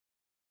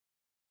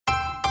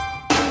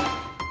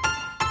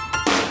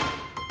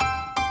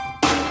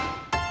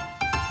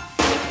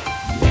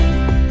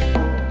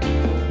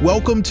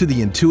Welcome to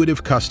The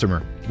Intuitive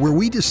Customer, where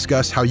we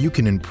discuss how you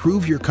can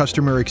improve your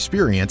customer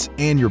experience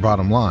and your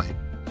bottom line.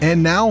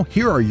 And now,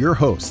 here are your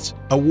hosts,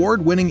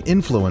 award-winning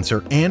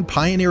influencer and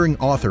pioneering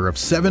author of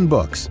 7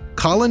 books,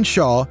 Colin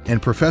Shaw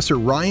and Professor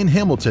Ryan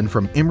Hamilton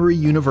from Armory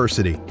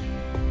University.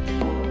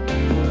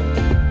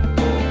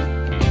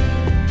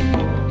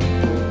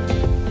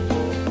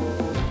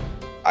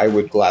 I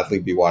would gladly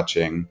be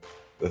watching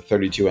the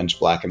 32-inch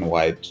black and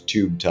white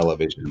tube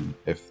television.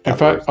 In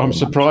fact, I'm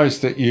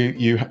surprised that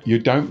you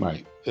don't,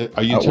 mate.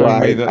 Are you telling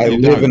me that I you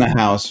live don't? in a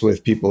house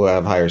with people who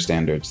have higher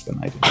standards than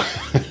I do.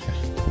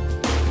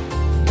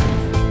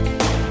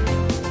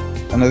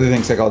 Another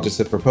thing psychologists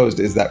have proposed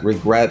is that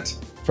regret,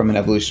 from an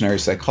evolutionary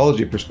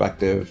psychology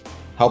perspective,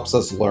 helps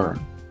us learn.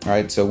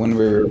 Right? So when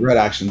we regret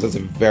actions, that's a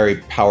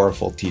very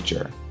powerful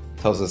teacher.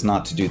 It tells us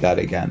not to do that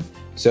again.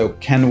 So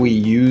can we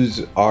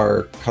use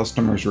our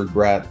customers'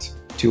 regret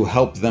to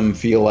help them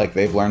feel like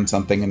they've learned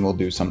something and will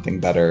do something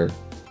better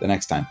the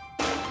next time?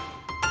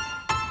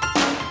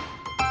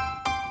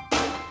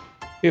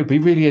 It would be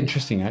really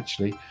interesting,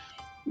 actually,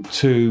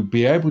 to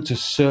be able to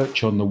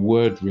search on the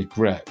word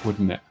regret,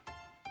 wouldn't it?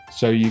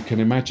 So you can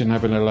imagine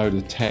having a load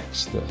of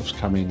text that was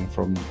coming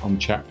from on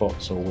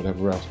chatbots or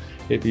whatever else.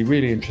 It'd be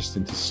really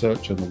interesting to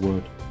search on the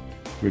word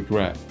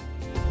regret.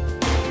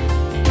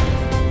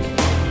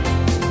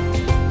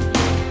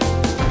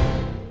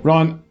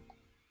 Ryan,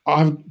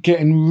 I'm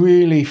getting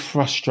really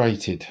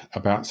frustrated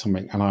about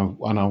something, and I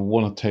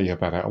want to tell you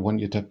about it. I want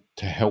you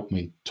to help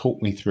me,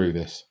 talk me through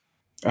this.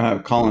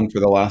 Colin,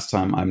 for the last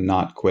time, I'm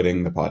not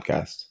quitting the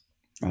podcast.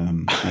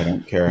 I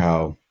don't care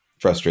how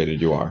frustrated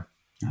you are.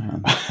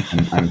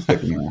 I'm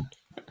sticking around.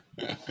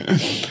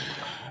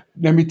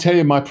 Let me tell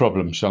you my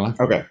problem, shall I?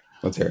 Okay,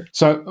 let's hear it.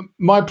 So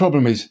my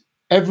problem is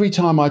every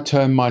time I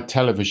turn my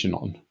television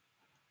on,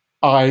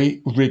 I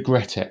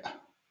regret it.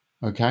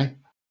 Okay?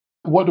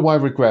 What do I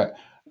regret?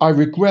 I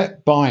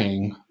regret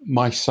buying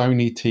my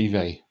Sony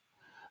TV.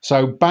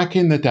 So back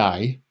in the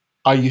day,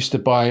 I used to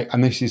buy,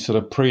 and this is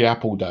sort of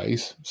pre-Apple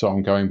days, so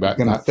I'm going back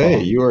that far.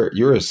 You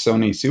were a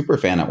Sony super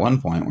fan at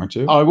one point, weren't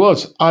you? I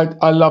was.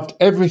 I loved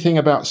everything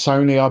about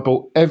Sony. I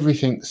bought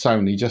everything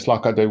Sony, just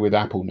like I do with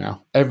Apple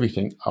now.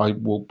 Everything I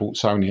bought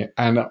Sony,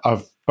 and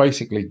I've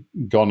basically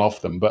gone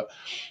off them. But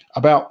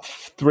about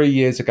 3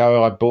 years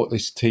ago, I bought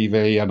this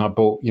TV, and I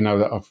bought,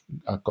 that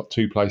I've got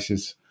 2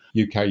 places,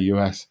 UK,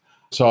 US.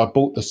 So I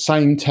bought the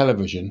same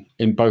television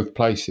in both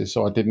places,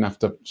 so I didn't have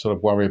to sort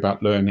of worry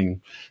about learning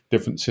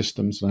different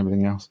systems and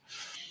everything else.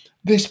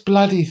 This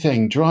bloody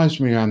thing drives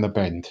me around the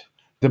bend.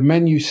 The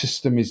menu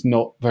system is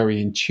not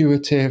very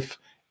intuitive.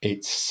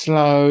 It's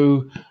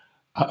slow.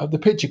 The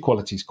picture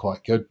quality is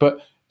quite good, but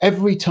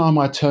every time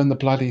I turn the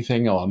bloody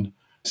thing on,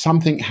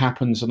 something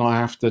happens and I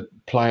have to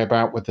play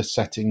about with the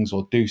settings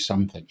or do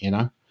something,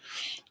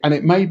 And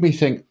it made me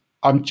think,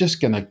 I'm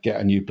just going to get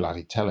a new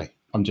bloody telly.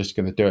 I'm just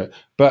going to do it.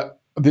 But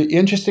the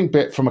interesting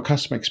bit from a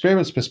customer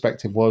experience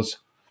perspective was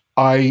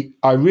I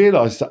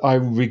realized that I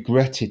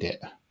regretted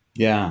it.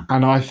 Yeah.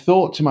 And I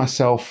thought to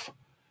myself,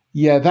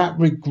 yeah, that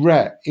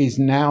regret is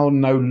now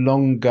no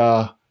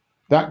longer,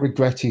 that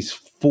regret is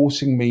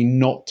forcing me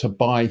not to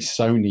buy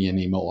Sony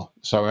anymore.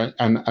 So,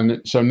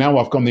 and so now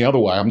I've gone the other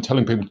way. I'm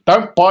telling people,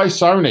 don't buy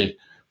Sony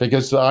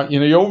because,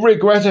 you'll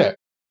regret it.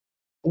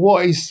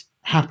 What is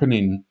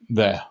happening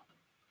there?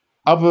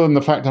 Other than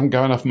the fact I'm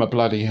going off my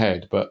bloody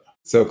head, but.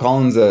 So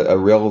Colin's a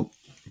real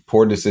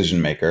poor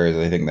decision maker is,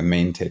 I think, the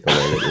main takeaway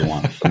that we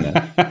want from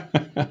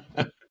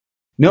this.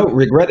 No,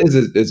 regret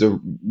is a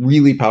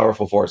really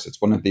powerful force.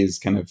 It's one of these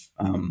kind of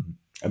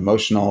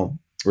emotional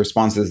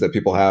responses that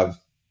people have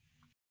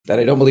that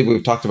I don't believe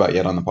we've talked about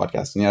yet on the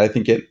podcast. And yet I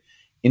think it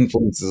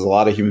influences a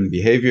lot of human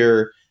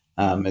behavior.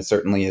 It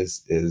certainly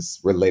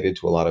is related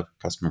to a lot of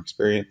customer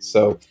experience.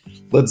 So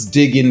let's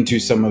dig into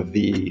some of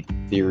the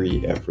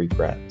theory of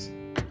regret.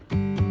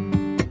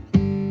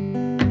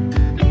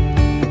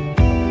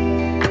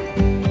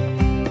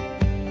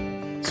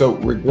 So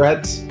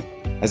regret,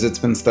 as it's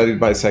been studied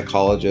by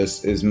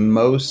psychologists, is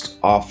most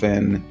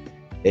often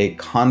a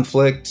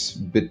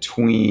conflict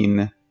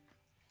between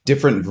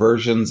different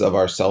versions of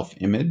our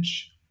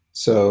self-image.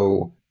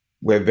 So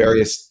we have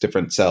various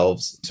different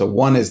selves. So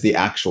one is the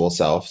actual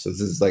self. So this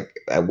is like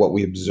what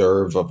we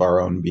observe of our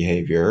own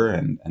behavior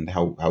and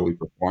how we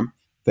perform.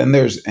 Then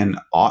there's an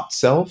ought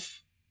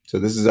self. So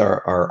this is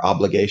our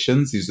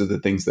obligations. These are the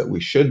things that we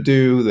should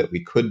do, that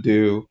we could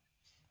do.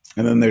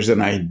 And then there's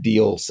an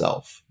ideal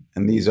self.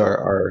 And these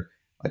are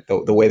like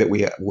the way that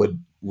we would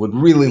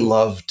really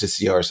love to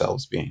see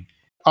ourselves being.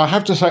 I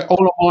have to say,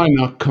 all of mine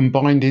are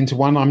combined into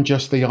one. I'm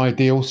just the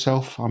ideal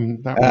self.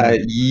 I'm that one.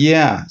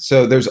 Yeah.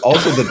 So there's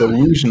also the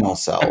delusional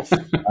self,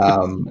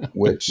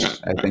 which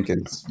I think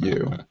is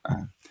you.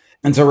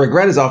 And so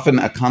regret is often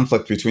a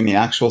conflict between the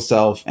actual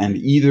self and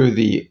either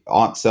the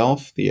ought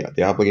self, the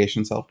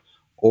obligation self,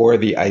 or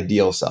the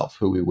ideal self,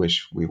 who we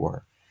wish we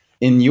were.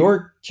 In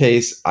your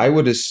case, I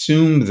would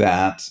assume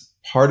that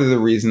part of the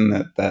reason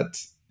that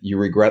you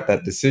regret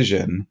that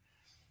decision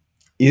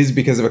is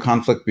because of a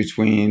conflict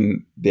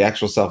between the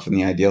actual self and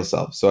the ideal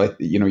self. So,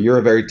 you're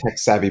a very tech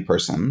savvy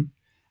person.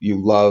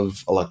 you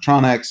love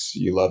electronics,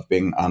 you love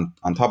being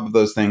on top of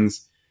those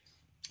things,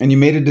 and you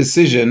made a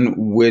decision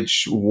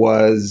which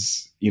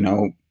was,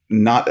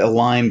 not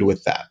aligned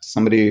with that.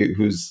 Somebody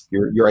who's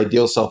your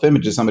ideal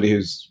self-image is somebody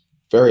who's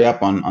very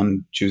up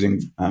on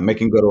choosing,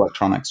 making good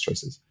electronics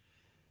choices.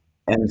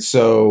 And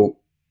so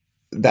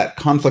that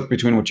conflict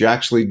between what you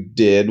actually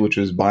did, which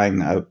was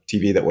buying a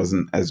TV that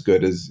wasn't as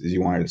good as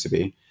you wanted it to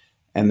be,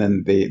 and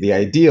then the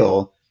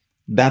ideal,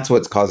 that's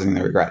what's causing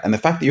the regret. And the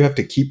fact that you have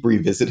to keep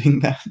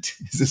revisiting that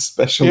is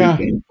especially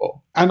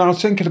painful. And I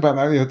was thinking about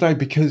that the other day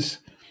because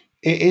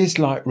it is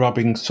like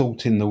rubbing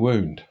salt in the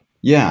wound.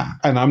 Yeah.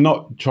 And I'm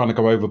not trying to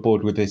go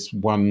overboard with this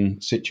one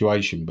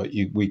situation, but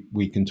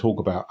we can talk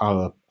about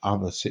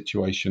other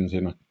situations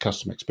in a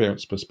customer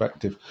experience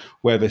perspective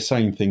where the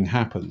same thing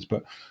happens.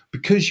 But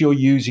because you're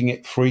using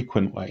it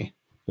frequently,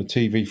 the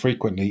TV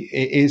frequently,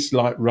 it is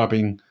like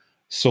rubbing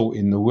salt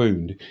in the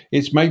wound.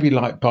 It's maybe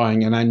like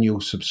buying an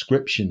annual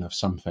subscription of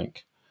something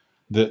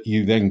that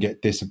you then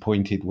get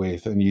disappointed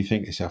with, and you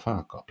think to yourself,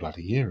 I've got a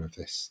bloody year of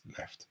this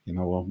left,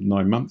 or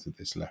 9 months of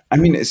this left. I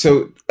mean,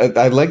 so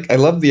I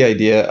love the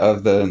idea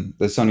of the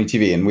Sony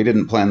TV, and we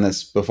didn't plan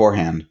this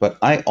beforehand, but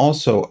I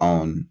also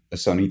own a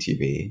Sony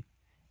TV,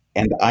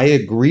 and I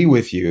agree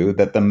with you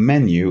that the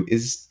menu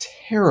is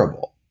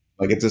terrible.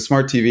 Like, it's a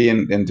smart TV,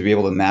 and to be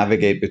able to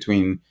navigate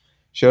between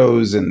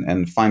shows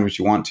and find what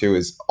you want to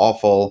is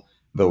awful.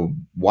 The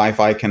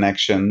Wi-Fi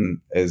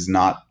connection is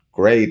not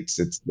great.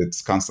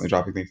 It's constantly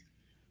dropping things.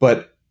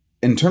 But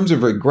in terms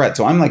of regret,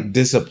 so I'm like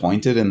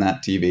disappointed in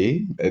that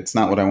TV. It's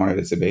not what I wanted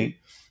it to be.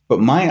 But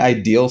my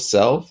ideal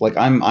self, like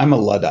I'm a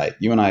Luddite.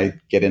 You and I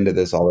get into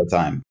this all the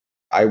time.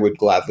 I would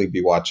gladly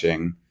be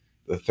watching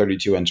the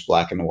 32-inch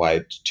black and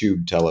white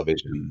tube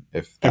television.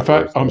 In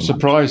fact, I'm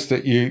surprised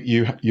that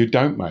you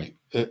don't, mate.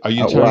 Are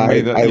you telling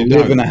me that I you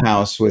live don't? in a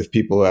house with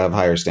people who have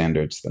higher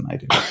standards than I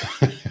do.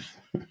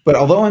 But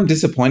although I'm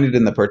disappointed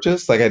in the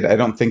purchase, like I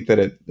don't think that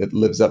it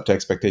lives up to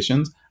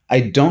expectations, I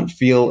don't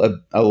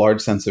feel a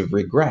large sense of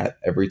regret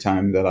every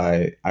time that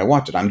I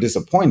watch it. I'm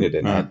disappointed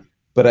in it,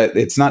 but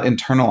it's not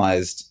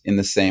internalized in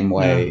the same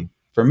way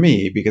for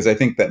me, because I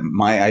think that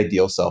my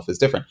ideal self is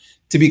different.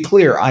 To be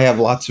clear, I have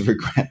lots of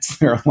regrets.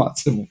 There are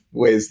lots of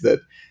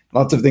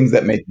things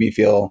that make me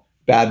feel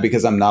bad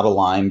because I'm not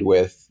aligned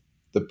with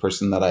the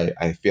person that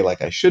I feel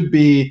like I should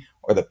be,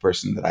 or the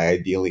person that I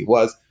ideally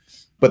was.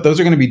 But those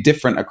are going to be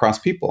different across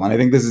people. And I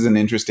think this is an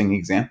interesting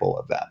example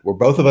of that, where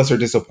both of us are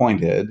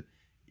disappointed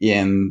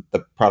in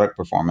the product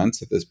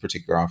performance of this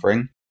particular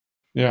offering.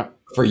 Yeah.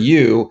 For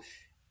you,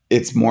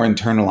 it's more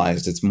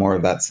internalized. It's more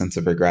of that sense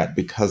of regret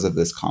because of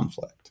this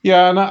conflict.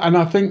 Yeah, and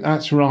I think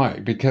that's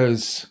right,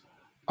 because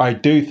I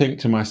do think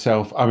to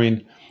myself, I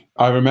mean,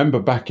 I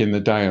remember back in the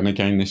day, and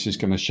again, this is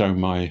going to show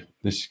my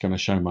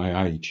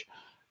age,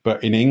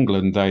 but in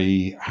England,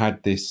 they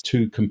had these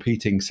two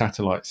competing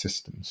satellite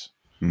systems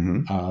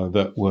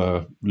that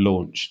were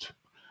launched.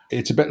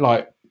 It's a bit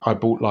like I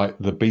bought like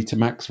the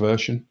Betamax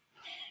version.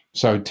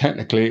 So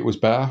technically it was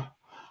better.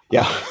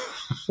 Yeah,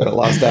 but it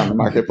lost out in the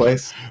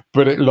marketplace.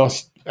 But it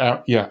lost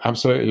out,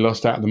 absolutely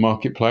lost out in the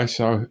marketplace.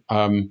 So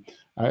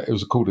it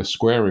was called a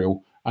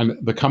squarial, and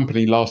the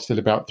company lasted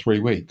about 3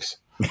 weeks.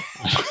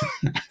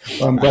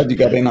 Well, I'm glad you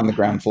got in on the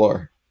ground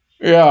floor.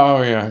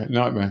 Yeah,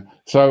 nightmare.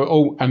 So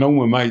all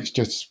my mates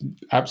just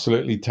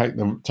absolutely take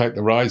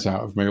the rise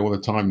out of me all the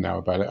time now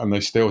about it, and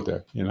they still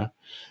do,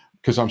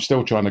 because I'm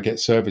still trying to get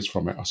service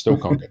from it. I still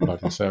can't get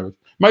bloody service.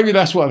 Maybe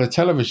that's why the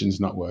television's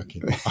not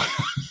working.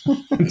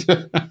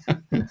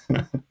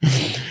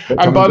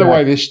 And by the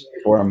way,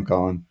 before I'm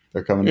calling,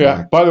 they're coming back.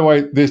 Yeah. By the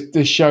way,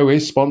 this show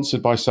is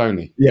sponsored by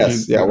Sony.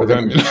 Yes. Yeah, we're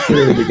going to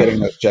clearly be getting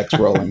those checks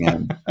rolling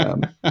in.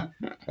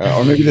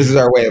 Or maybe this is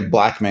our way of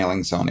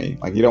blackmailing Sony.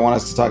 Like, you don't want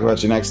us to talk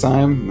about you next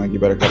time? Like, you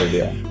better cut a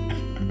deal.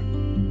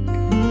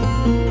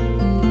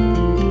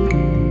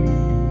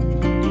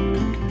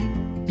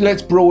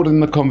 Let's broaden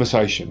the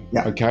conversation,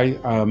 yeah. Okay?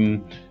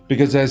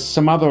 Because there's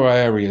some other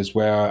areas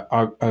where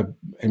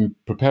in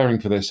preparing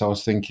for this, I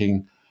was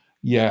thinking,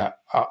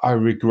 I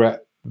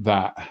regret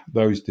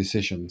those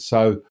decisions.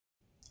 So,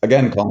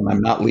 again, Colin,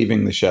 I'm not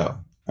leaving the show.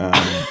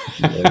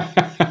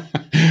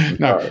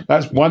 No,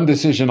 that's one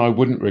decision I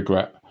wouldn't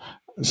regret.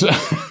 So,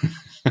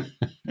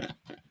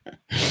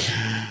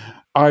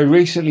 I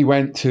recently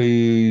went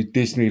to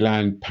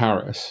Disneyland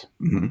Paris,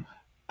 and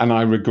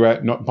I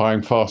regret not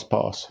buying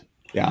FastPass.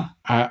 Yeah.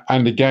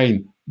 And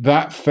again,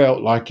 that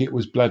felt like it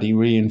was bloody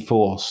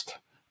reinforced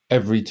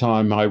every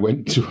time I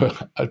went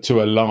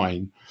to a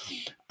line,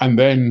 and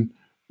then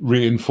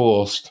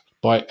reinforced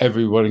by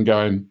everyone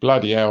going,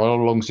 bloody hell, how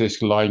long's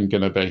this line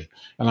going to be?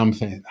 And I'm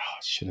thinking, I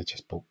should have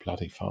just bought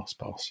bloody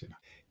FastPass,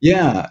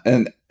 Yeah.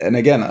 And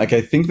again, like, I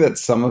think that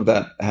some of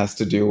that has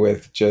to do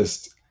with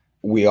just,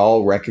 we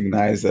all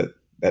recognize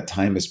that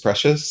time is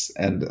precious,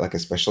 and like,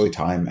 especially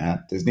time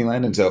at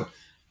Disneyland. And so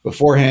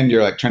beforehand,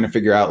 you're like trying to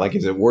figure out, like,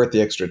 is it worth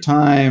the extra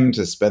time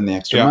to spend the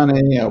extra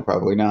money? Oh,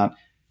 probably not.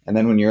 And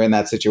then when you're in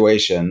that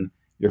situation,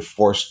 you're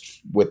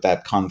forced with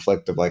that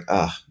conflict of like,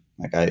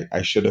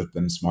 I should have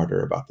been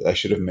smarter about that. I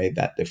should have made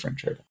that different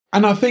trade.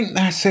 And I think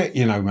that's it,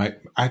 mate,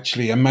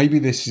 actually. And maybe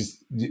this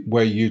is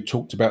where you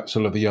talked about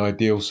sort of the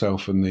ideal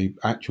self and the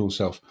actual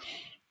self.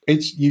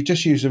 You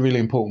just used a really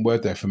important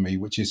word there for me,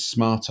 which is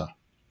smarter.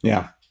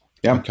 Yeah.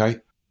 Yeah. Okay.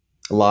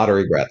 A lot of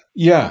regret.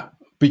 Yeah.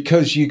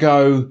 Because you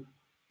go,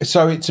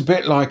 so it's a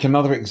bit like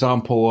another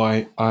example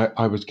I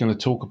was going to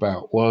talk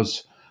about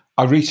was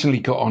I recently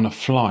got on a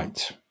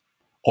flight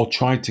or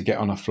tried to get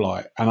on a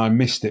flight and I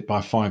missed it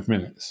by 5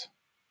 minutes.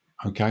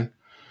 Okay.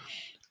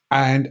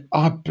 And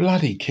I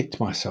bloody kicked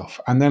myself.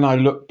 And then I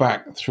look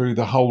back through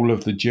the whole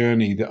of the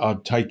journey that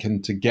I'd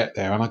taken to get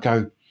there and I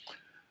go,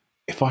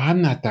 if I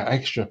hadn't had that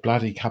extra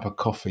bloody cup of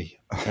coffee,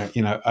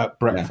 at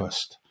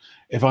breakfast,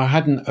 if I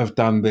hadn't have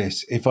done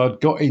this, if I'd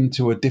got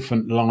into a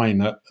different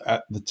line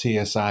at the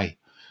TSA,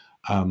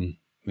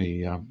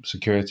 the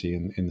security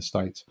in the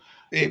States,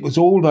 it was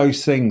all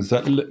those things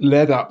that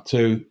led up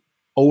to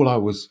all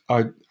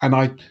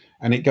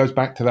and it goes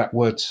back to that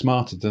word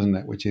smarter, doesn't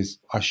it? Which is,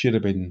 I should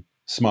have been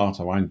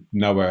smarter. I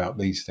know about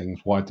these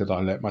things. Why did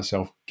I let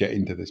myself get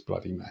into this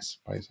bloody mess,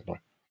 basically?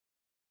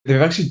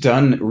 They've actually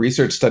done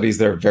research studies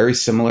that are very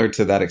similar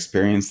to that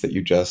experience that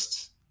you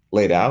just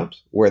laid out,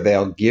 where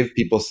they'll give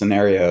people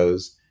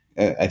scenarios.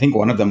 I think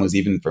one of them was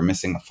even for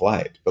missing a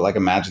flight, but like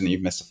imagine that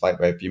you've missed a flight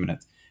by a few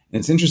minutes. And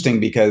it's interesting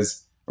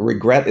because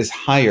regret is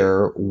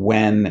higher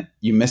when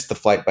you miss the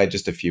flight by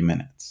just a few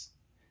minutes.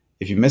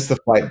 If you miss the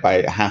flight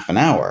by half an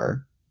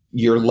hour,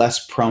 you're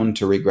less prone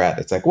to regret.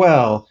 It's like,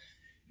 well,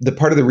 the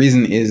part of the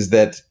reason is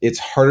that it's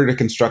harder to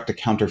construct a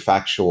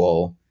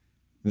counterfactual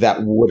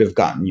that would have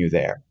gotten you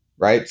there,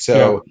 right?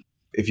 So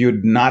if you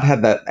had not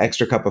had that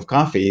extra cup of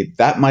coffee,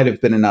 that might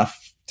have been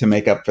enough to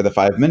make up for the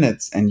 5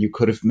 minutes and you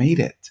could have made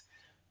it.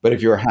 But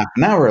if you were half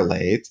an hour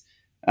late,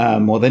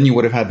 well, then you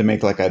would have had to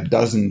make like a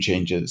dozen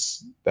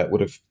changes that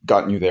would have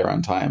gotten you there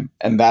on time.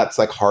 And that's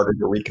like harder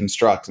to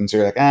reconstruct. And so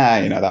you're like,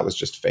 that was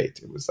just fate.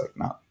 It was like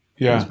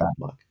it was bad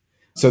luck.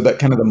 So that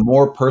kind of the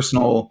more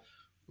personal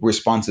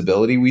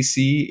responsibility we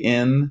see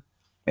in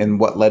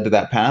what led to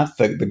that path,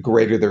 the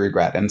greater the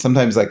regret. And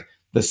sometimes like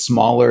the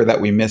smaller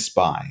that we miss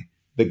by,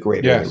 the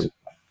greater the regret.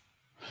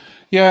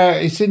 Yeah,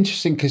 it's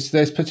interesting because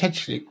there's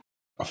potentially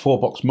a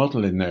 4-box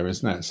model in there,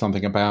 isn't there?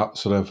 Something about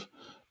sort of,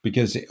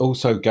 because it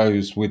also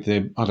goes with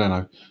the, I don't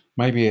know,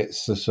 maybe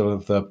it's the sort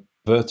of the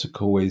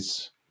vertical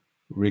is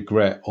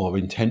regret or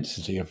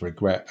intensity of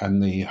regret,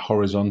 and the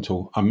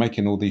horizontal, I'm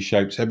making all these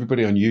shapes.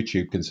 Everybody on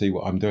YouTube can see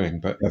what I'm doing,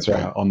 but that's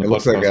right. On the it podcast,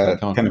 looks like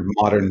a kind of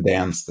modern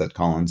dance that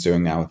Colin's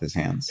doing now with his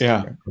hands.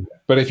 Yeah.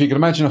 But if you can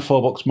imagine a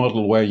 4-box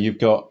model where you've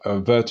got a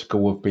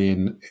vertical of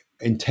being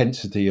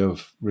intensity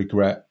of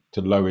regret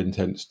to low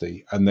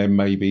intensity, and then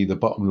maybe the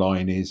bottom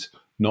line is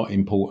not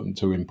important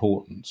to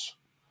importance.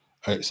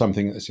 It's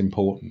something that's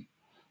important.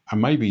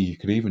 And maybe you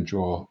could even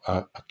draw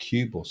a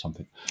cube or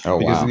something. Oh,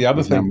 because wow. The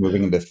other thing, now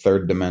moving into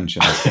third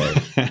dimension.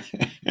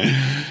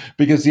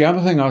 Because the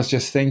other thing I was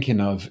just thinking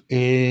of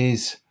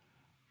is,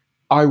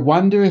 I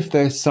wonder if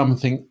there's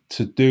something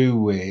to do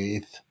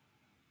with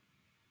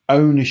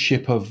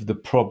ownership of the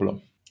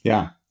problem.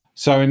 Yeah.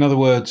 So in other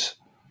words,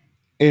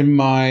 in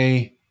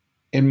my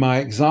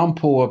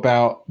example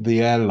about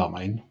the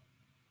airline,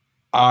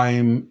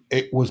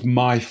 it was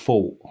my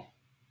fault,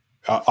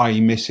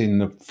 i.e. missing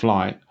the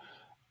flight.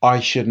 I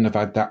shouldn't have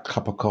had that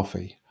cup of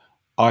coffee.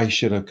 I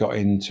should have got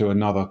into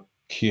another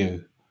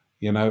queue,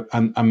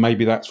 and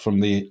maybe that's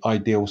from the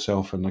ideal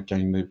self and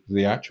again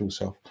the actual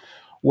self.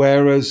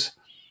 Whereas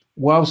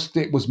whilst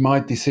it was my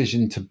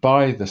decision to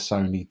buy the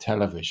Sony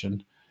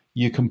television,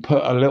 you can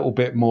put a little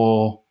bit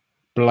more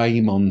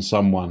blame on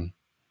someone,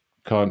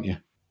 can't you?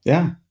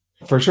 Yeah,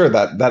 for sure.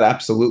 That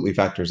absolutely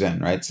factors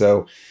in, right?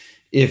 So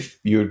if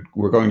you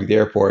were going to the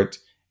airport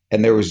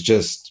and there was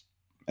just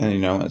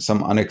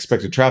some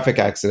unexpected traffic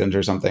accident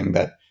or something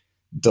that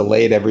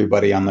delayed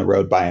everybody on the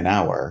road by an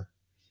hour,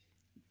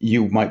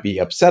 you might be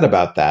upset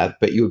about that,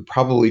 but you would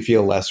probably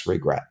feel less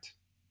regret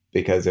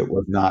because it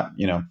was not,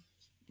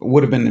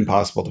 would have been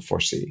impossible to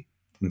foresee.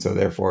 And so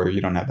therefore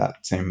you don't have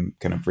that same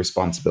kind of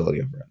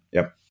responsibility over it.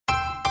 Yep.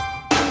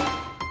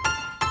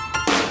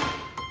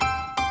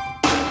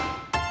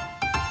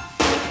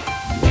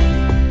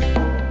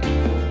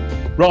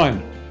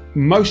 Ryan,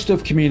 most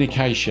of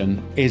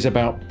communication is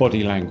about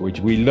body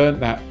language. We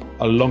learned that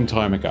a long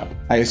time ago.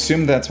 I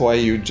assume that's why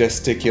you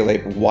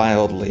gesticulate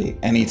wildly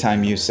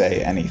anytime you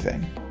say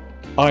anything.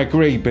 I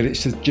agree, but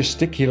it's the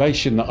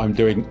gesticulation that I'm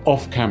doing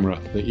off camera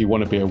that you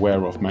want to be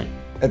aware of, mate.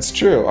 It's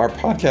true. Our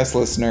podcast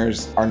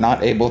listeners are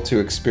not able to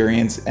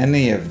experience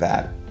any of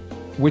that.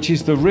 Which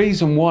is the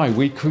reason why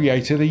we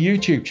created a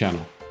YouTube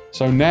channel.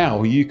 So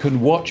now you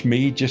can watch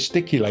me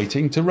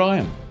gesticulating to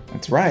Ryan.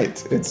 That's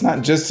right. It's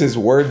not just his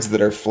words that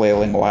are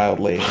flailing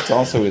wildly. It's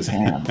also his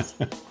hands.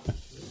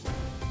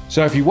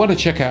 So if you want to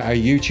check out our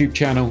YouTube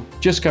channel,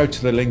 just go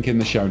to the link in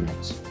the show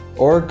notes.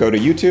 Or go to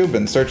YouTube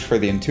and search for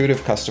the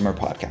Intuitive Customer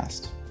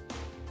Podcast.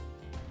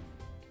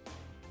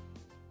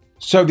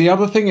 So the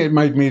other thing it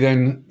made me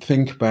then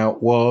think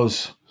about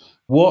was,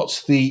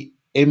 what's the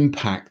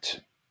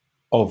impact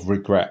of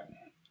regret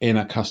in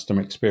a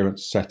customer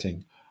experience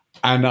setting?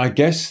 And I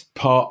guess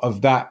part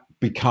of that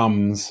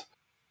becomes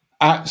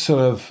at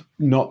sort of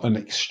not an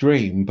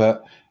extreme,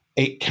 but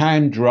it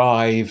can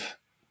drive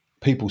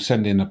people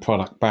sending a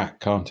product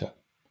back, can't it?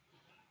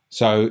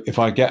 So if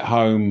I get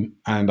home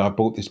and I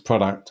bought this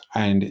product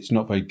and it's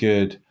not very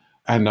good,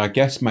 and I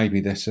guess maybe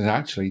this is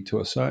actually to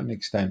a certain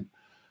extent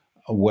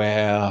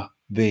where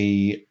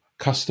the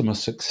customer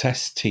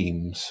success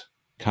teams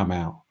come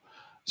out.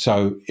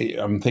 So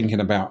I'm thinking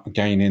about,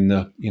 again, in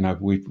the,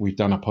 we've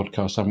done a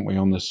podcast, haven't we,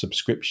 on the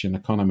subscription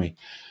economy.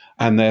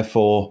 And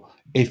therefore,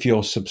 if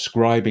you're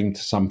subscribing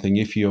to something,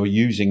 if you're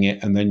using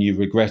it and then you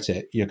regret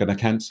it, you're going to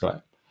cancel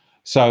it.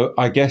 So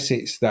I guess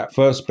it's that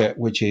first bit,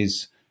 which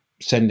is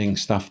sending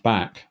stuff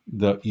back,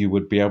 that you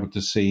would be able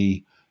to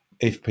see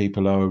if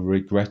people are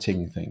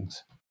regretting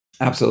things.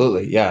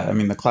 Absolutely. Yeah. I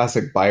mean, the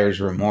classic buyer's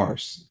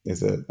remorse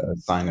is a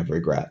sign of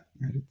regret.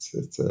 Right?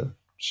 It's a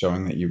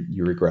showing that you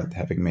regret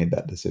having made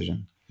that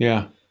decision.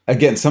 Yeah.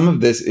 Again, some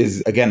of this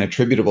is, again,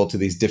 attributable to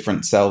these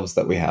different selves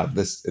that we have,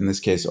 in this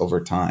case,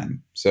 over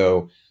time.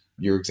 So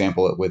your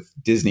example with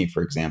Disney,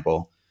 for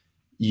example,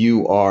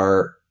 you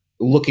are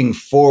looking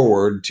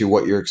forward to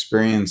what your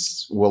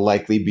experience will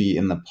likely be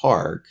in the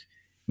park.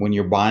 When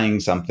you're buying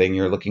something,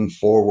 you're looking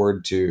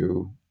forward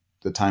to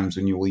the times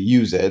when you will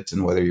use it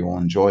and whether you will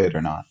enjoy it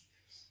or not.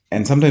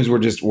 And sometimes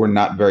we're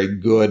not very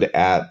good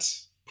at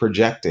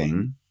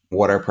projecting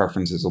what our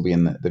preferences will be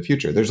in the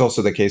future. There's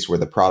also the case where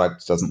the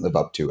product doesn't live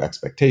up to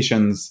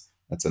expectations.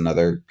 That's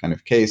another kind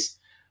of case.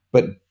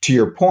 But to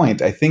your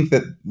point, I think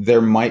that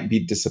there might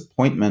be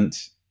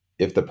disappointment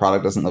if the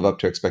product doesn't live up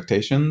to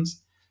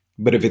expectations.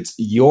 But if it's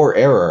your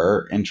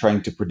error in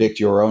trying to predict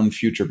your own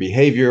future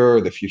behavior,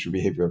 or the future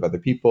behavior of other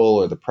people,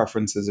 or the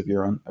preferences of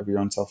your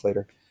own self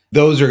later,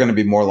 those are going to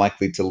be more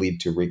likely to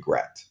lead to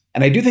regret.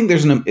 And I do think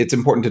it's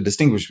important to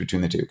distinguish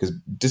between the two, because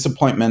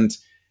disappointment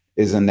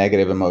is a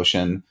negative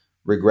emotion,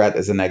 regret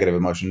is a negative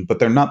emotion, but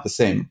they're not the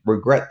same.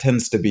 Regret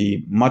tends to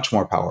be much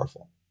more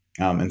powerful.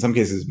 In some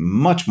cases,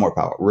 much more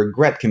powerful.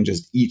 Regret can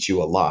just eat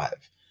you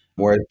alive,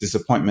 whereas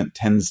disappointment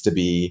tends to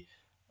be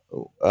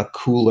a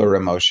cooler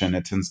emotion.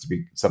 It tends to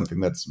be something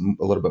that's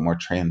a little bit more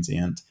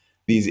transient.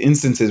 These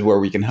instances where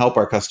we can help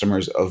our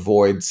customers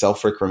avoid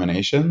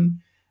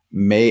self-recrimination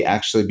may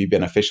actually be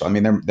beneficial. I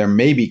mean, there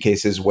may be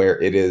cases where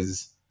it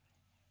is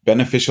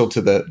beneficial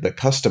to the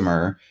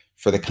customer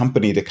for the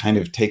company to kind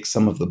of take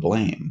some of the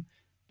blame,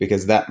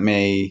 because that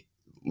may,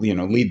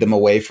 lead them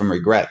away from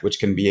regret, which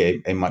can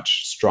be a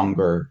much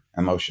stronger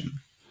emotion.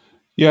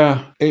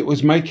 Yeah, it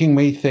was making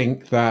me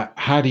think that,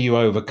 how do you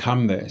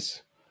overcome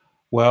this?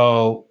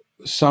 Well,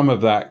 some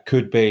of that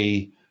could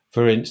be,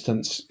 for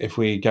instance, if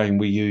we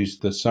use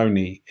the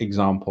Sony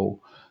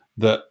example,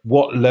 that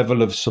what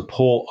level of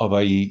support of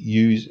a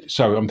user.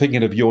 So I'm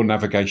thinking of your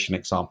navigation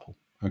example,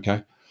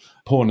 okay?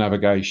 Poor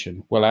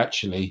navigation. Well,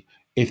 actually,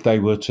 if they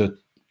were to,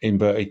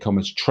 inverted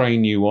commas,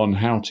 train you on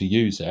how to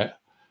use it,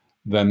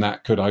 then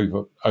that could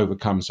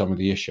overcome some of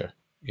the issue,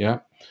 yeah?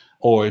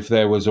 Or if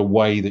there was a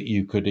way that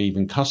you could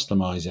even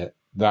customize it,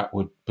 that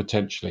would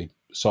potentially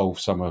solve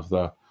some of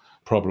the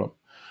problem.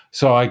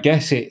 So I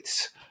guess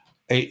it's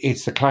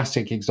the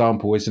classic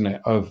example, isn't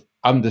it, of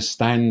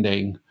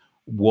understanding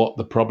what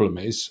the problem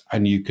is,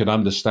 and you can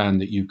understand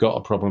that you've got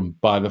a problem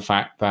by the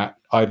fact that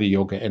either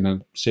you're getting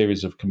a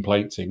series of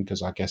complaints in,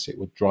 because I guess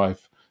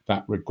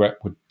that regret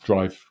would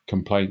drive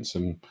complaints,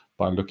 and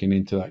by looking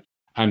into that,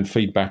 and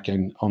feedback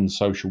on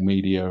social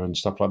media and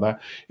stuff like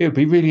that. It would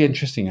be really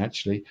interesting,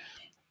 actually,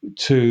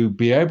 to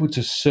be able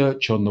to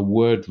search on the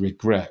word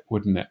regret,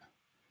 wouldn't it?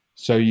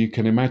 So you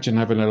can imagine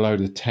having a load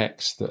of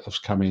text that has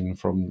come in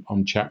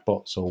on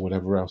chatbots or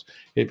whatever else.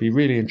 It'd be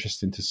really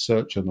interesting to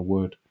search on the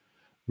word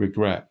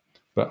regret.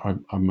 But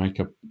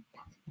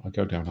I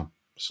go down a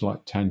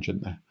slight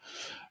tangent there.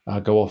 I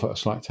go off at a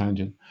slight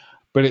tangent.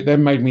 But it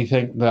then made me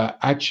think that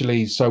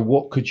actually, so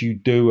what could you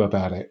do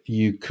about it?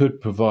 You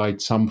could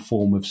provide some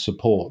form of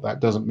support. That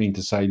doesn't mean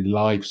to say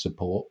live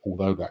support,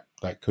 although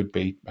that could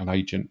be an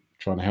agent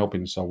trying to help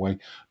in some way,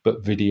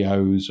 but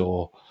videos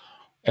or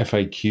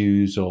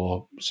FAQs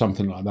or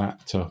something like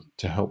that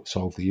to help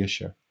solve the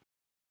issue.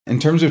 In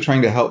terms of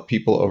trying to help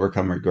people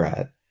overcome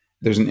regret,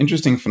 there's an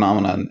interesting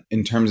phenomenon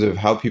in terms of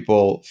how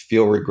people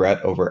feel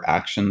regret over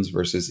actions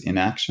versus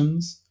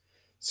inactions.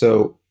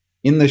 So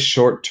in the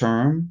short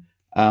term,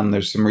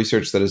 there's some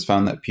research that has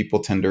found that people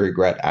tend to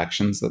regret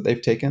actions that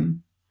they've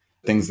taken,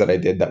 things that I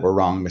did that were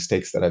wrong,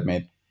 mistakes that I've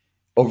made.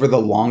 Over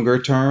the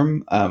longer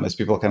term, as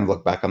people kind of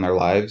look back on their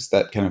lives,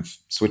 that kind of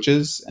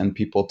switches, and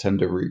people tend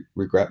to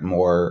regret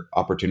more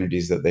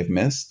opportunities that they've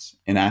missed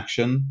in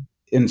action.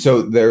 And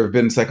so there have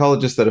been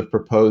psychologists that have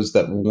proposed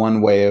that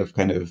one way of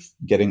kind of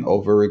getting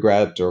over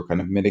regret or kind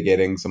of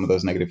mitigating some of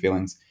those negative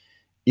feelings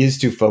is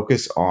to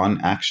focus on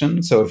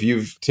action. So if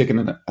you've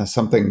done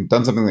something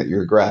that you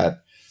regret,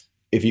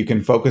 if you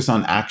can focus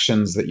on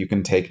actions that you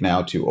can take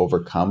now to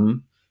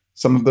overcome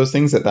some of those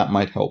things, that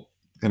might help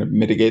kind of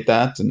mitigate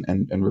that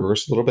and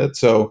reverse a little bit.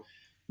 So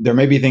there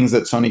may be things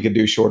that Sony could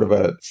do short of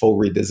a full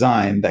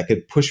redesign that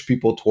could push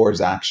people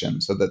towards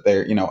action, so that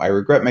they're, I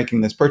regret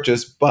making this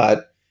purchase,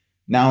 but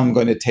now I'm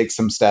going to take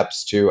some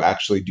steps to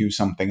actually do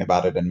something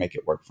about it and make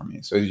it work for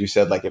me. So as you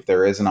said, like if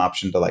there is an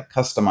option to like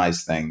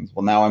customize things,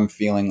 well, now I'm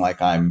feeling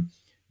like I'm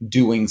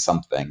doing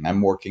something.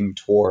 I'm working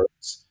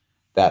towards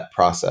that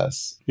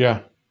process. Yeah.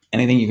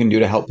 Anything you can do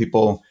to help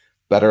people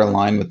better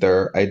align with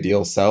their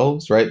ideal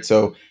selves, right?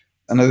 So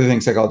another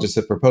thing psychologists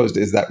have proposed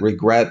is that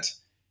regret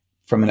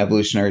from an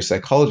evolutionary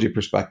psychology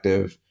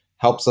perspective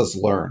helps us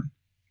learn,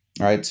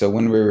 right? So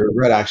when we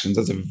regret actions,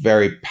 that's a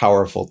very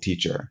powerful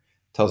teacher.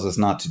 It tells us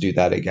not to do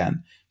that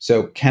again.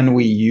 So can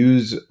we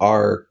use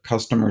our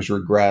customers'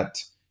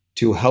 regret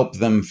to help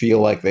them feel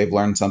like they've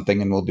learned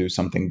something and will do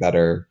something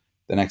better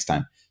the next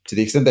time? To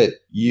the extent that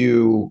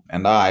you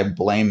and I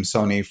blame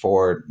Sony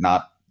for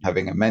not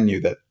having a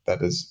menu that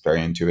is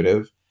very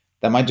intuitive,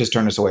 that might just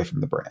turn us away from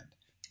the brand.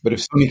 But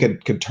if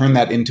Sony could turn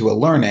that into a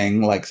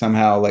learning, like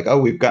somehow like, oh,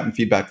 we've gotten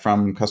feedback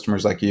from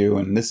customers like you,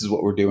 and this is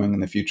what we're doing in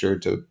the future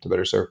to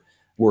better serve.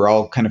 We're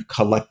all kind of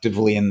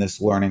collectively in this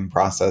learning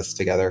process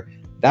together.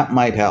 That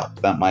might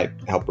help. That might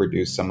help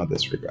reduce some of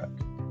this regret.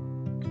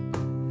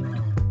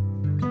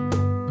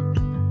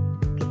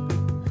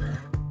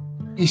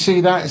 You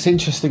see, that's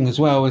interesting as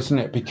well, isn't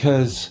it?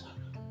 Because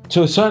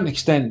to a certain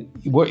extent,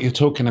 what you're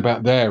talking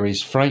about there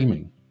is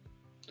framing.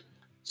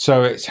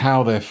 So it's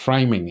how they're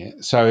framing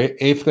it. So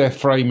if they're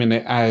framing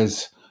it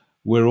as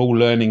we're all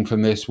learning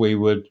from this, we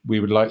would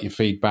like your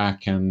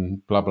feedback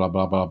and blah, blah,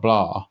 blah, blah,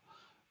 blah,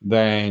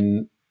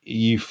 then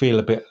you feel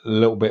a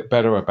little bit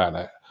better about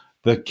it.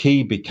 The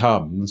key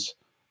becomes,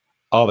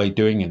 are they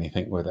doing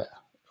anything with it?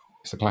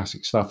 It's the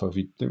classic stuff of,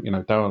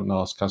 don't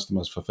ask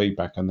customers for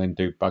feedback and then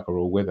do bugger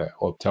all with it,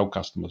 or tell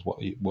customers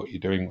what you're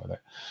doing with it.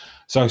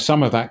 So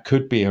some of that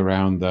could be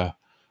around the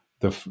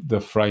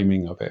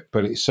framing of it,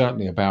 but it's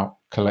certainly about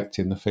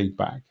collecting the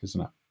feedback,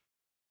 isn't it?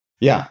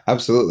 Yeah,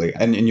 absolutely.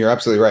 And you're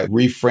absolutely right.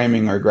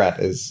 Reframing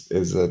regret is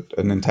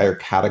an entire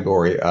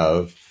category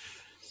of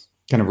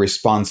kind of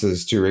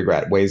responses to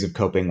regret, ways of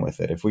coping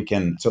with it. If we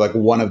can, so like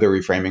one of the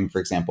reframing, for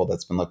example,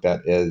 that's been looked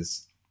at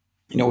is,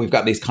 we've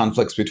got these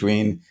conflicts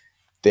between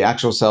the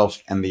actual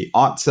self and the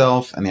ought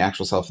self, and the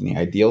actual self and the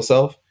ideal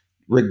self.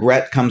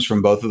 Regret comes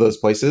from both of those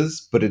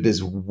places, but it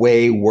is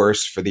way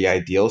worse for the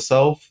ideal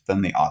self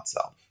than the ought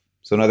self.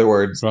 So in other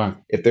words, right.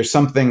 If there's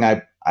something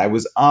I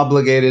was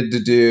obligated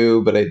to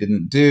do, but I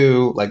didn't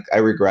do, like I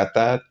regret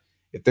that.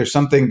 If there's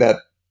something that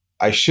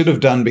I should have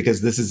done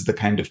because this is the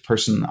kind of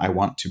person I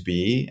want to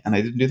be, and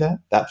I didn't do that,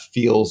 that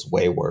feels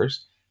way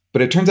worse.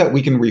 But it turns out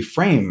we can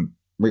reframe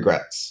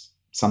regrets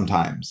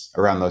sometimes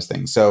around those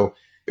things. So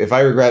if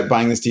I regret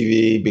buying this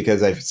TV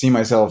because I see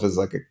myself as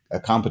like a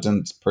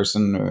competent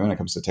person when it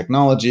comes to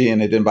technology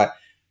and I didn't buy,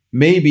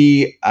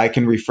 maybe I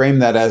can reframe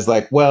that as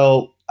like,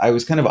 well, I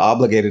was kind of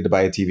obligated to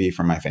buy a TV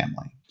for my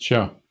family.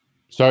 Sure.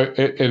 So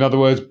in other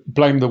words,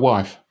 blame the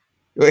wife.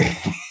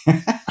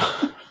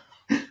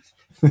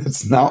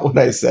 That's not what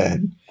I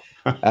said.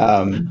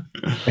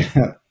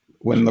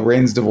 When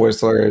Lorraine's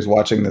divorce lawyer is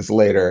watching this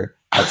later,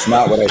 that's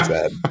not what I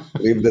said.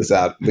 Leave this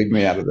out. Leave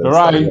me out of this.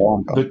 Lorraine,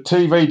 the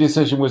TV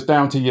decision was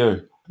down to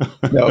you.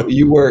 No,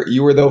 you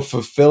were though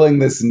fulfilling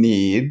this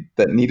need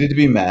that needed to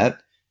be met,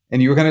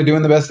 and you were kind of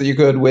doing the best that you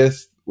could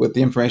with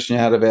the information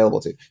you had available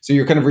to you. So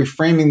you're kind of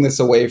reframing this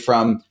away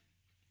from,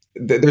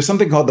 there's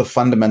something called the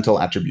fundamental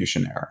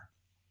attribution error,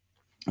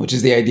 which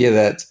is the idea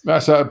that...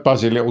 That's a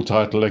buzzy little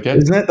title again.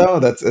 Isn't it though?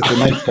 It's a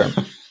nice term.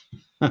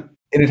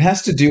 And it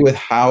has to do with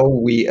how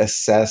we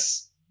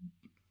assess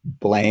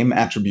blame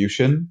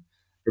attribution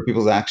for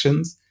people's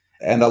actions.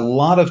 And a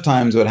lot of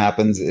times what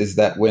happens is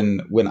that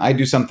when I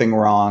do something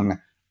wrong,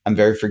 I'm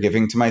very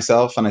forgiving to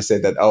myself. And I say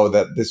that,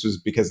 that this was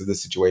because of the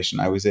situation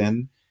I was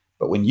in.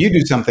 But when you do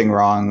something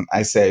wrong,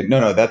 I say,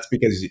 no, that's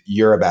because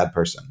you're a bad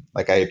person.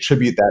 Like I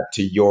attribute that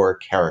to your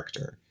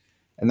character.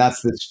 And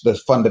that's the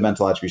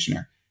fundamental attribution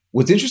error.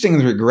 What's interesting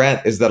with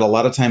regret is that a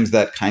lot of times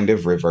that kind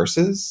of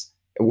reverses,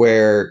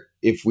 where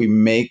if we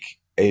make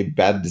a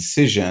bad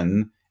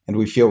decision and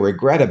we feel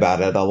regret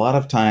about it, a lot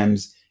of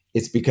times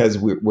it's because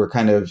we're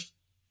kind of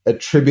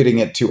attributing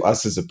it to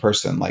us as a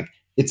person. Like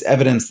it's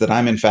evidence that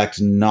I'm in fact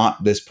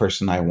not this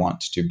person I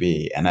want to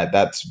be. And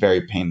that's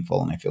very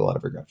painful. And I feel a lot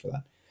of regret for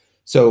that.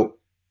 So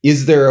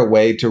is there a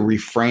way to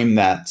reframe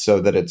that so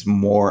that it's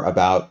more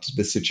about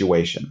the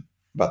situation,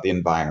 about the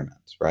environment,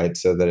 right?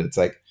 So that it's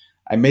like,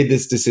 I made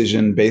this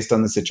decision based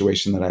on the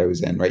situation that I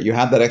was in, right? You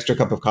had that extra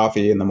cup of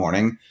coffee in the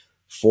morning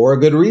for a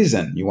good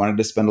reason. You wanted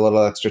to spend a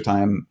little extra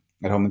time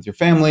at home with your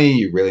family.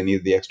 You really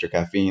needed the extra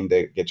caffeine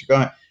to get you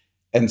going.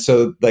 And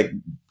so like,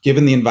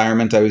 given the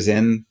environment I was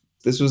in,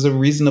 this was a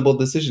reasonable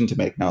decision to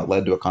make. Now it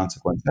led to a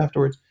consequence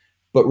afterwards,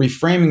 but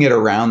reframing it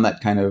around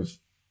that kind of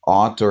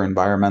ought or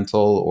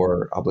environmental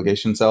or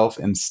obligation self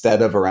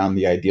instead of around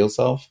the ideal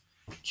self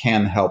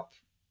can help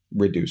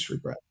reduce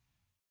regret.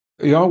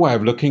 The other way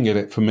of looking at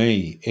it for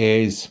me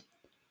is,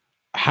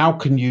 how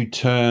can you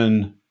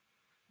turn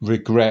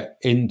regret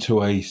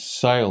into a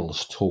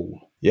sales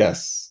tool?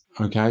 Yes.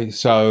 Okay.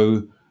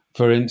 So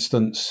for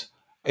instance,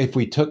 if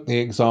we took the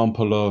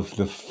example of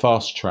the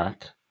fast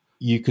track,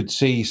 you could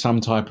see some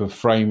type of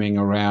framing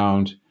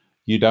around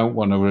You don't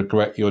want to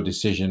regret your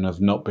decision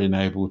of not being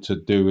able to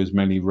do as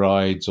many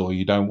rides, or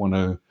you don't want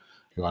to,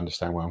 you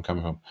understand where I'm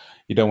coming from.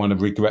 You don't want to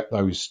regret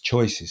those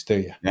choices, do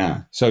you?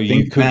 Yeah. So you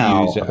Think could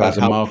now use it about as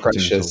a how marketing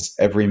precious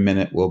tool. every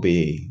minute will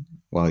be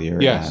while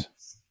you're Yes.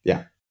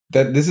 Yeah.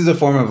 That this is a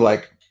form of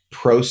like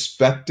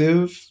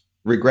prospective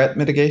regret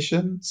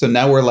mitigation. So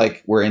now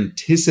we're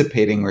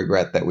anticipating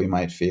regret that we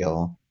might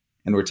feel,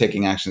 and we're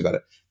taking actions about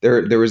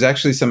it. There was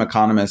actually some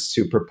economists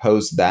who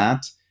proposed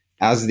that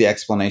as the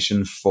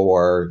explanation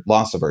for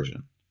loss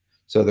aversion.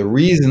 So the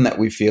reason that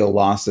we feel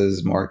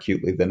losses more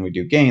acutely than we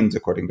do gains,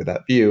 according to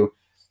that view,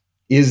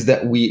 is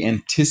that we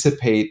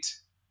anticipate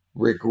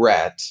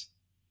regret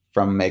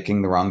from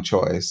making the wrong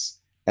choice.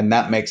 And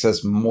that makes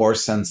us more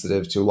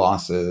sensitive to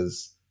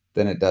losses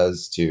than it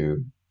does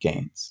to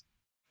gains.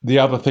 The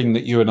other thing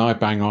that you and I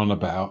bang on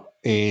about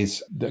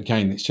is,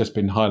 again, it's just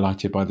been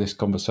highlighted by this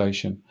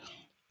conversation,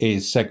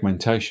 is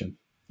segmentation.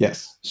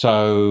 Yes.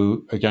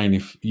 So again,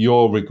 if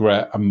your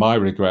regret and my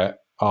regret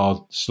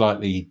are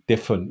slightly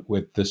different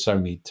with the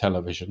Sony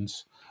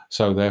televisions,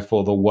 so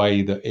therefore the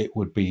way that it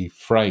would be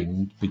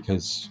framed,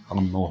 because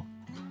I'm more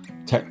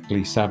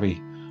technically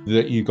savvy,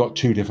 that you've got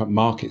two different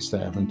markets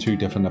there and two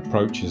different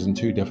approaches and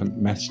two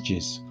different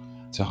messages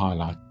to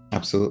highlight.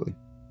 Absolutely.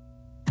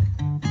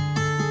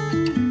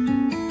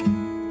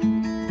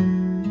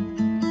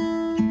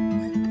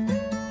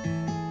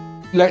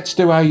 Let's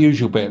do our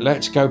usual bit.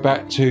 Let's go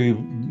back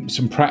to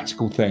some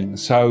practical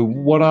things. So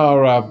what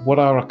are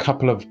a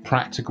couple of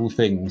practical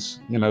things,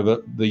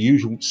 the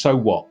usual, so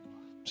what?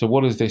 So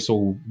what does this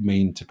all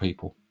mean to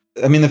people?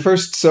 I mean, the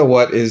first so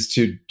what is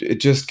to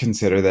just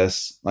consider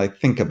this, like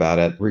think about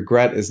it.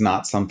 Regret is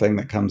not something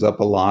that comes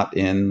up a lot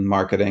in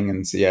marketing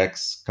and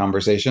CX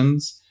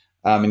conversations.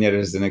 And yet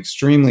it is an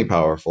extremely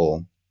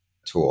powerful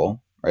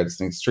tool, right? It's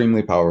an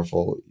extremely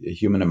powerful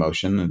human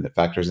emotion, and it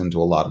factors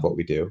into a lot of what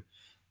we do.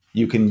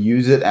 You can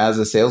use it as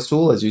a sales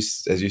tool, as you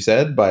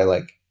said, by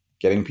like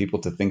getting people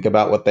to think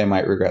about what they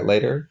might regret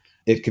later.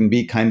 It can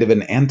be kind of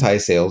an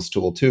anti-sales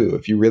tool too.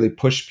 If you really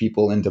push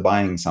people into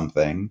buying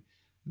something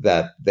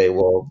that they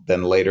will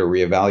then later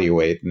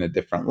reevaluate in a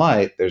different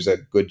light, there's a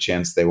good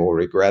chance they will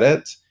regret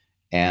it,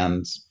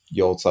 and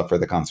you'll suffer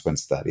the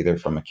consequence of that, either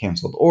from a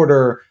canceled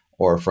order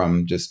or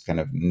from just kind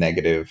of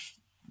negative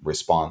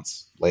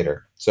response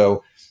later.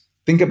 So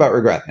think about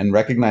regret and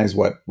recognize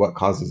what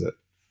causes it.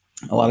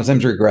 A lot of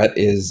times regret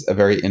is a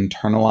very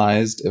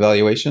internalized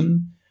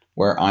evaluation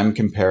where I'm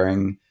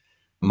comparing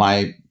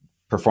my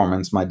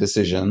performance, my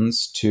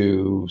decisions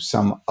to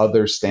some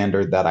other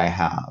standard that I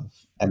have.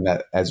 And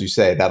that, as you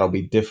say, that'll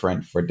be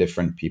different for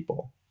different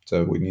people.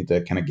 So we need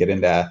to kind of get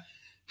into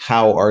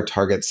how our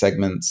target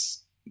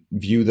segments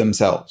view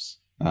themselves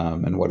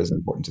and what is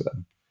important to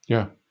them.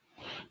 Yeah.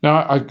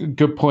 No,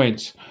 good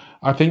points.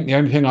 I think the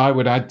only thing I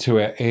would add to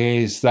it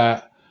is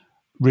that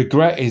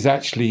regret is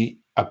actually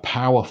a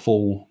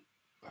powerful,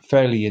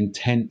 fairly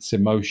intense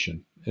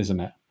emotion, isn't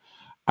it?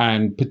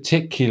 And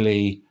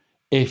particularly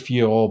if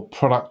your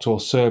product or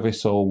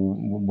service or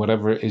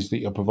whatever it is that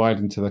you're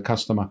providing to the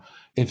customer,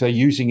 if they're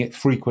using it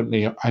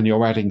frequently and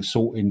you're adding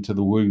salt into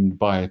the wound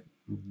by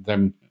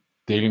them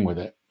dealing with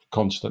it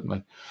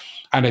constantly.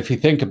 And if you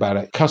think about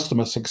it,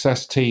 customer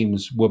success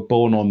teams were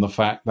born on the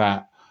fact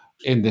that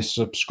in this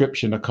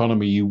subscription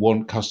economy, you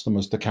want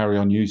customers to carry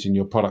on using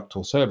your product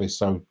or service.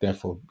 So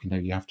therefore,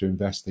 you have to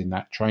invest in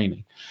that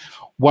training.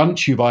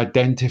 Once you've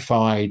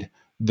identified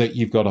that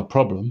you've got a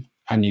problem,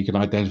 and you can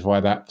identify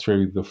that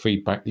through the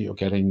feedback that you're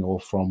getting or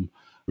from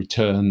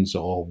returns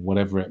or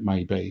whatever it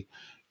may be,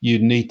 you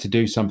need to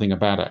do something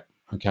about it,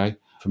 okay?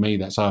 For me,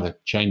 that's either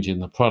changing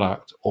the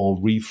product or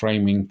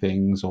reframing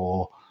things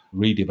or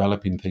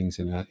redeveloping things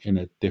in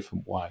a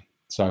different way.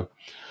 So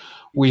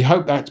we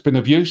hope that's been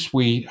of use.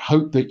 We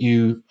hope that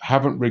you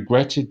haven't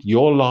regretted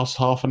your last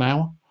half an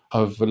hour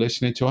of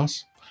listening to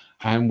us.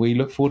 And we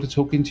look forward to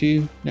talking to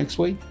you next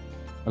week.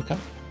 Okay.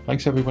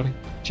 Thanks, everybody.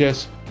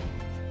 Cheers.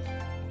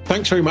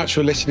 Thanks very much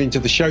for listening to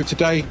the show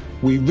today.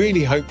 We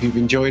really hope you've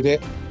enjoyed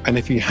it. And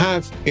if you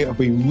have, it would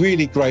be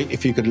really great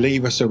if you could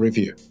leave us a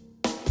review.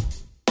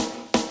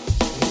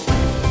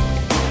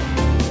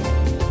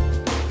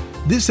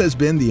 This has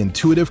been The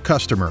Intuitive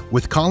Customer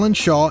with Colin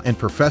Shaw and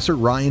Professor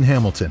Ryan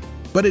Hamilton.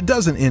 But it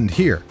doesn't end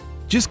here.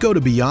 Just go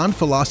to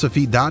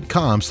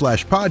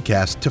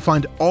beyondphilosophy.com/podcast to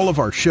find all of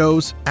our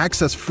shows,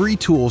 access free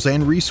tools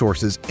and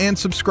resources, and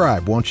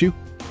subscribe, won't you?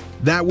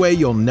 That way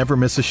you'll never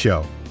miss a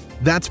show.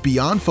 That's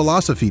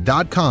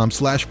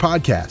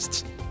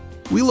beyondphilosophy.com/podcasts.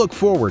 We look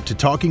forward to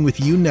talking with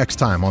you next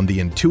time on The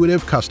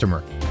Intuitive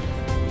Customer.